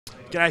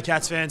G'day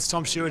Cats fans,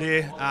 Tom Stewart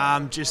here.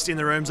 Just in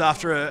the rooms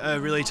after a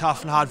really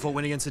tough and hard-fought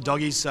win against the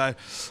Doggies, so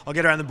I'll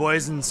get around the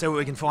boys and see what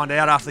we can find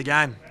out after the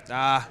game.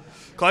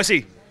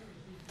 Closey,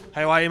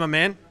 how are you, my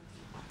man?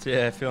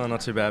 Yeah, feeling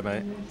not too bad,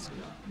 mate.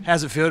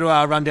 How's it feel to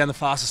run down the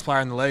fastest player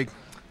in the league?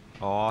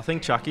 Oh, I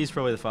think Chucky's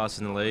probably the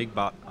fastest in the league,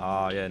 but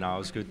it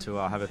was good to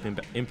have an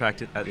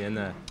impact at the end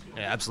there.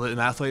 Yeah, absolutely,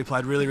 mate. I thought you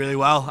played really, really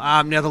well.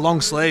 Now the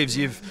long sleeves,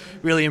 you've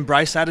really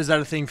embraced that. Is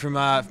that a thing from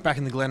back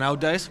in the Glenelg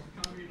days?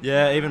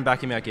 Yeah, even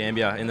back in Mount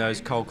Gambier in those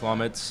cold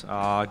climates,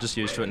 just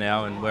used to it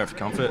now and wear it for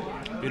comfort.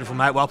 Beautiful,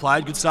 mate. Well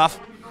played. Good stuff.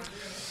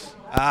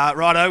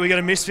 Righto, we got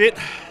a misfit.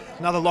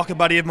 Another locker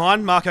buddy of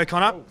mine, Mark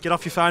O'Connor. Get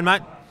off your phone,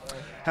 mate.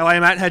 How are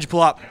you, mate? How'd you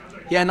pull up?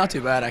 Yeah, not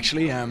too bad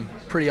actually.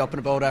 Pretty up and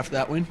about after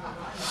that win.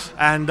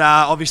 And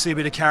obviously a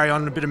bit of carry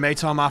on, a bit of me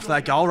time after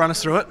that goal. Run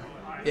us through it.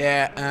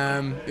 Yeah,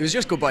 it was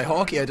just good by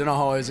hockey. I don't know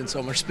how I was in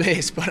so much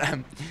space, but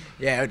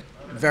yeah,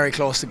 very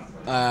close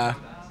to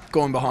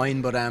going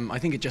behind, but I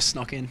think it just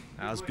snuck in.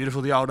 That was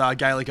beautiful, the old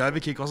Gaelic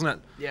overkick, wasn't it?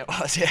 Yeah, it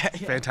was, yeah.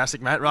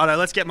 Fantastic, mate. Righto,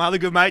 let's get my other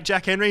good mate,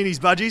 Jack Henry and his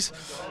budgies.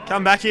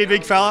 Come back here,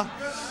 big fella.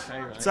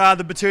 It's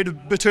the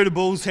Batuta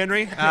Bulls,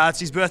 Henry. It's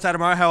his birthday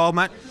tomorrow. How old,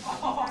 mate?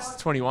 It's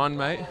 21,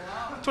 mate.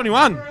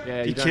 21?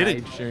 Yeah, you kidding?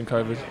 Age during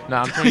COVID. No,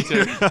 I'm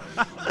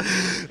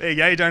 22. There you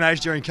go, you don't age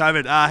during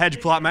COVID. How'd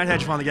you pull up, mate?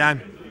 How'd you find the game?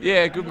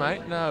 Yeah, good,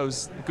 mate. No, it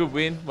was a good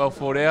win. Well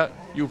fought out.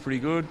 You were pretty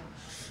good.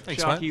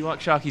 Thanks, Sharky, mate.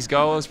 like Sharky's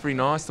goal. It was pretty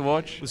nice to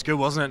watch. It was good,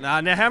 wasn't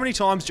it? Now, how many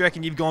times do you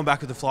reckon you've gone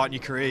back with the flight in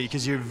your career?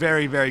 Because you're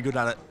very, very good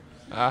at it.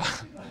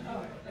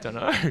 Don't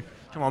know.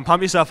 Come on,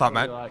 pump yourself up,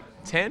 mate. Like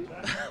 10?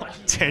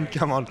 10,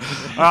 come on.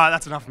 All right,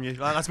 that's enough from you.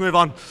 Right, let's move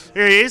on.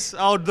 Here he is,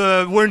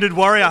 the wounded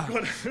warrior.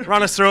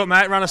 Run us through it,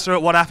 mate. Run us through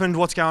it. What happened?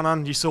 What's going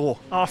on? You saw?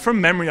 From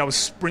memory, I was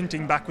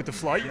sprinting back with the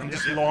flight and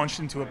just launched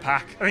into a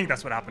pack. I think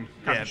that's what happened.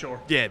 Can't be sure.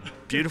 Yeah,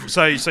 beautiful.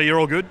 So you're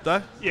all good,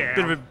 though?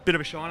 Yeah. Bit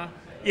of a shiner?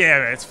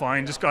 Yeah, it's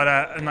fine. Just got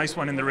a nice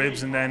one in the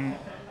ribs, and then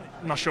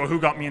not sure who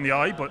got me in the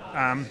eye, but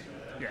yeah,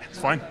 it's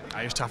fine.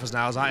 You're as tough as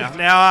nails, aren't you?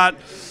 Now,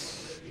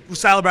 we'll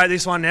celebrate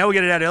this one now. We'll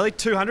get it out early.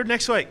 200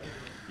 next week.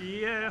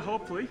 Yeah,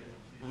 hopefully.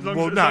 As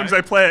Well, long as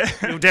I play it.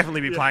 You'll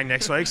definitely be playing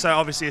next week, so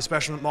obviously a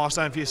special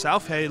milestone for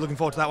yourself. How are you looking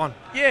forward to that one?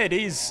 Yeah, it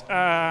is.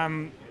 I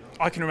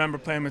can remember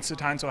playing with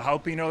Satanto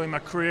Halpin early in my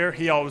career.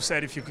 He always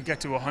said if you could get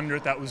to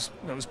 100, that was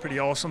pretty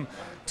awesome.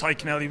 Ty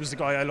Kennelly was the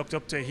guy I looked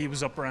up to. He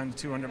was up around the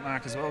 200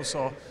 mark as well,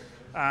 so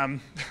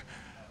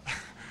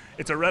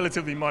it's a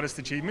relatively modest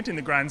achievement in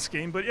the grand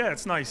scheme, but yeah,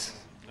 it's nice.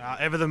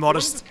 Ever the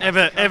modest Zach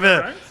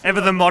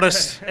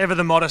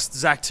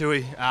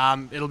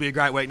Tuohy. It'll be a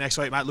great week next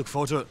week, mate. Look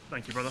forward to it.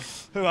 Thank you, brother.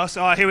 Who else?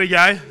 Oh, here we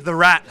go. The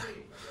Rat.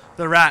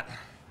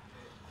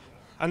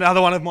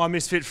 Another one of my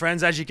misfit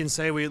friends. As you can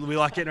see, we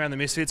like getting around the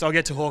misfits. I'll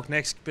get to Hawk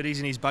next, but he's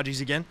in his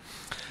budgies again.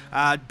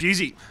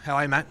 Bewsy, how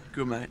are you, mate?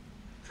 Good, mate.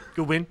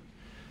 Good win.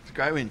 It's a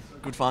great win.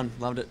 Good fun.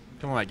 Loved it.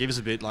 Come on, mate. Give us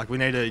a bit. Like, we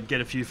need to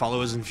get a few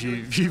followers and a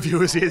few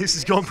viewers here. This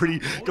has gone pretty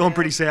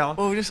sour.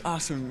 Well, we'll just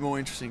ask some more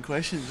interesting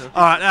questions. All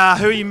right.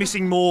 Who are you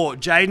missing more,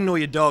 Jaden or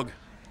your dog?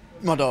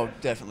 My dog,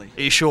 definitely.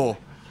 Are you sure?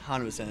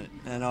 100%.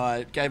 And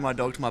I gave my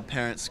dog to my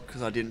parents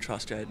because I didn't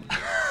trust Jaden.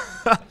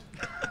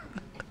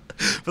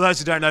 For those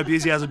who don't know,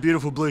 Bewsy has a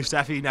beautiful blue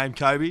staffy named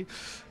Cody.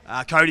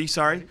 Now,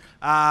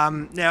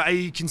 are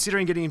you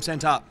considering getting him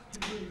sent up?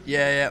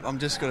 Yeah. I'm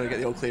just going to get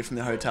the all clear from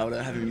the hotel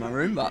to have him in my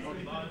room, but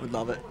would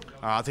love it.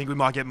 I think we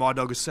might get my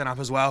dog sent up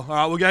as well. All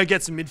right, we'll go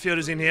get some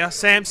midfielders in here.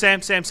 Sam,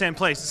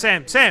 please.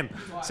 Sam.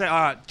 All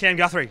right, Cam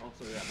Guthrie.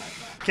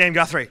 Cam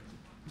Guthrie,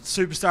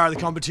 superstar of the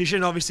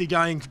competition, obviously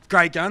going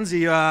great guns.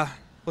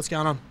 What's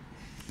going on?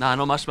 Nah,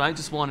 not much, mate.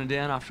 Just winding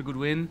down after a good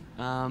win.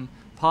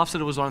 Half said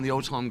it was one of the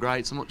all-time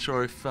greats. I'm not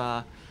sure if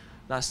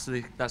that's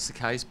the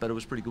case, but it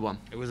was a pretty good one.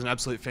 It was an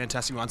absolute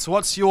fantastic one. So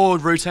what's your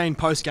routine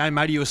post-game,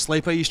 mate? Are you a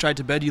sleeper? Are you straight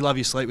to bed? You love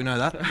your sleep, we know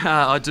that.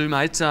 I do,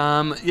 mate.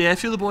 Yeah, a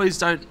few of the boys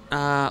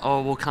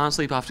can't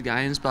sleep after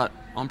games, but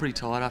I'm pretty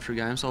tired after a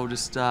game, so I'll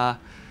just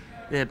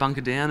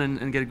bunker down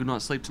and get a good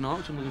night's sleep tonight,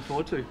 which I'm looking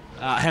forward to.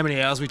 How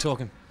many hours are we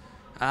talking?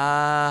 If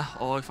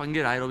I can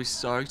get 8, I'll be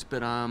stoked,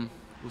 but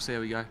we'll see how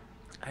we go.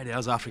 8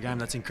 hours after a game,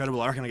 that's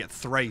incredible. I reckon I get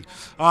 3.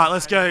 All right,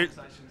 let's go.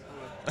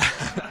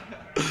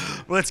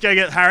 Let's go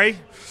get Harry.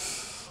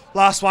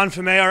 Last one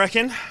for me, I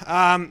reckon.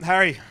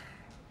 Harry,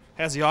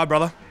 how's the eye,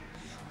 brother?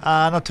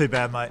 Not too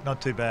bad, mate.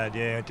 Not too bad.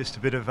 Yeah, just a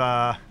bit of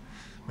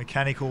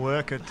mechanical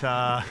work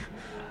at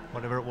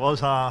whatever it was,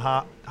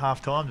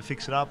 half time to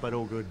fix it up, but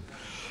all good.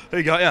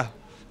 Who got you?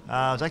 It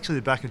was actually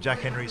the back of Jack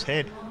Henry's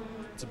head.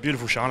 It's a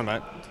beautiful shiner,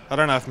 mate. I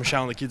don't know if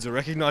Michelle and the kids will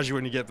recognise you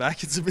when you get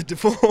back. It's a bit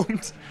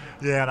deformed.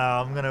 Yeah, no,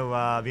 I'm going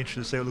to be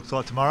interested to see what it looks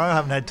like tomorrow. I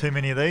haven't had too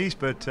many of these,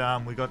 but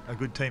we've got a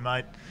good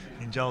teammate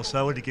in Joel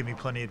Selwood to give me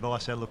plenty of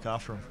advice how to look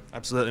after him.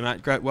 Absolutely,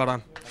 mate. Great. Well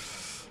done.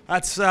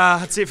 That's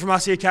it from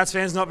us here, Cats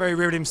fans. Not very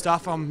riveting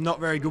stuff. I'm not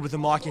very good with the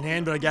mic in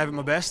hand, but I gave it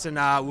my best, and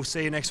we'll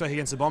see you next week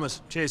against the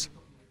Bombers. Cheers.